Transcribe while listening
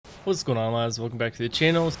What's going on, lads? Welcome back to the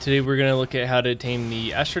channel. Today we're going to look at how to tame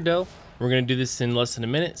the Astrodel. We're going to do this in less than a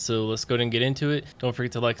minute, so let's go ahead and get into it. Don't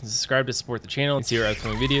forget to like and subscribe to support the channel and see our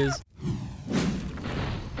upcoming videos.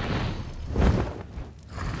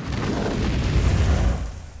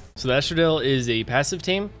 So the Astrodel is a passive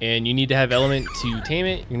tame, and you need to have element to tame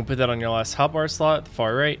it. You can put that on your last hotbar slot at the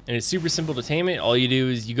far right, and it's super simple to tame it. All you do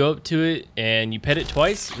is you go up to it and you pet it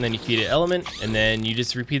twice, and then you feed it element, and then you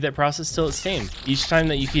just repeat that process till it's tamed. Each time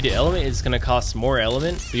that you feed it element, it's going to cost more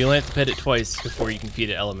element, but you only have to pet it twice before you can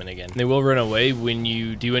feed it element again. And they will run away when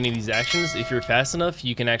you do any of these actions. If you're fast enough,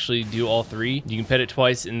 you can actually do all three. You can pet it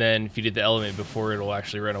twice and then feed it the element before it'll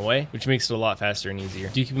actually run away, which makes it a lot faster and easier.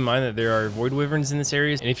 Do keep in mind that there are void wyverns in this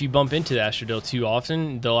area, and if you bump into the Astrodel too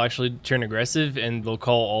often, they'll actually turn aggressive and they'll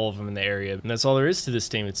call all of them in the area. And that's all there is to this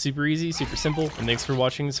tame. It's super easy, super simple, and thanks for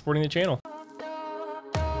watching and supporting the channel.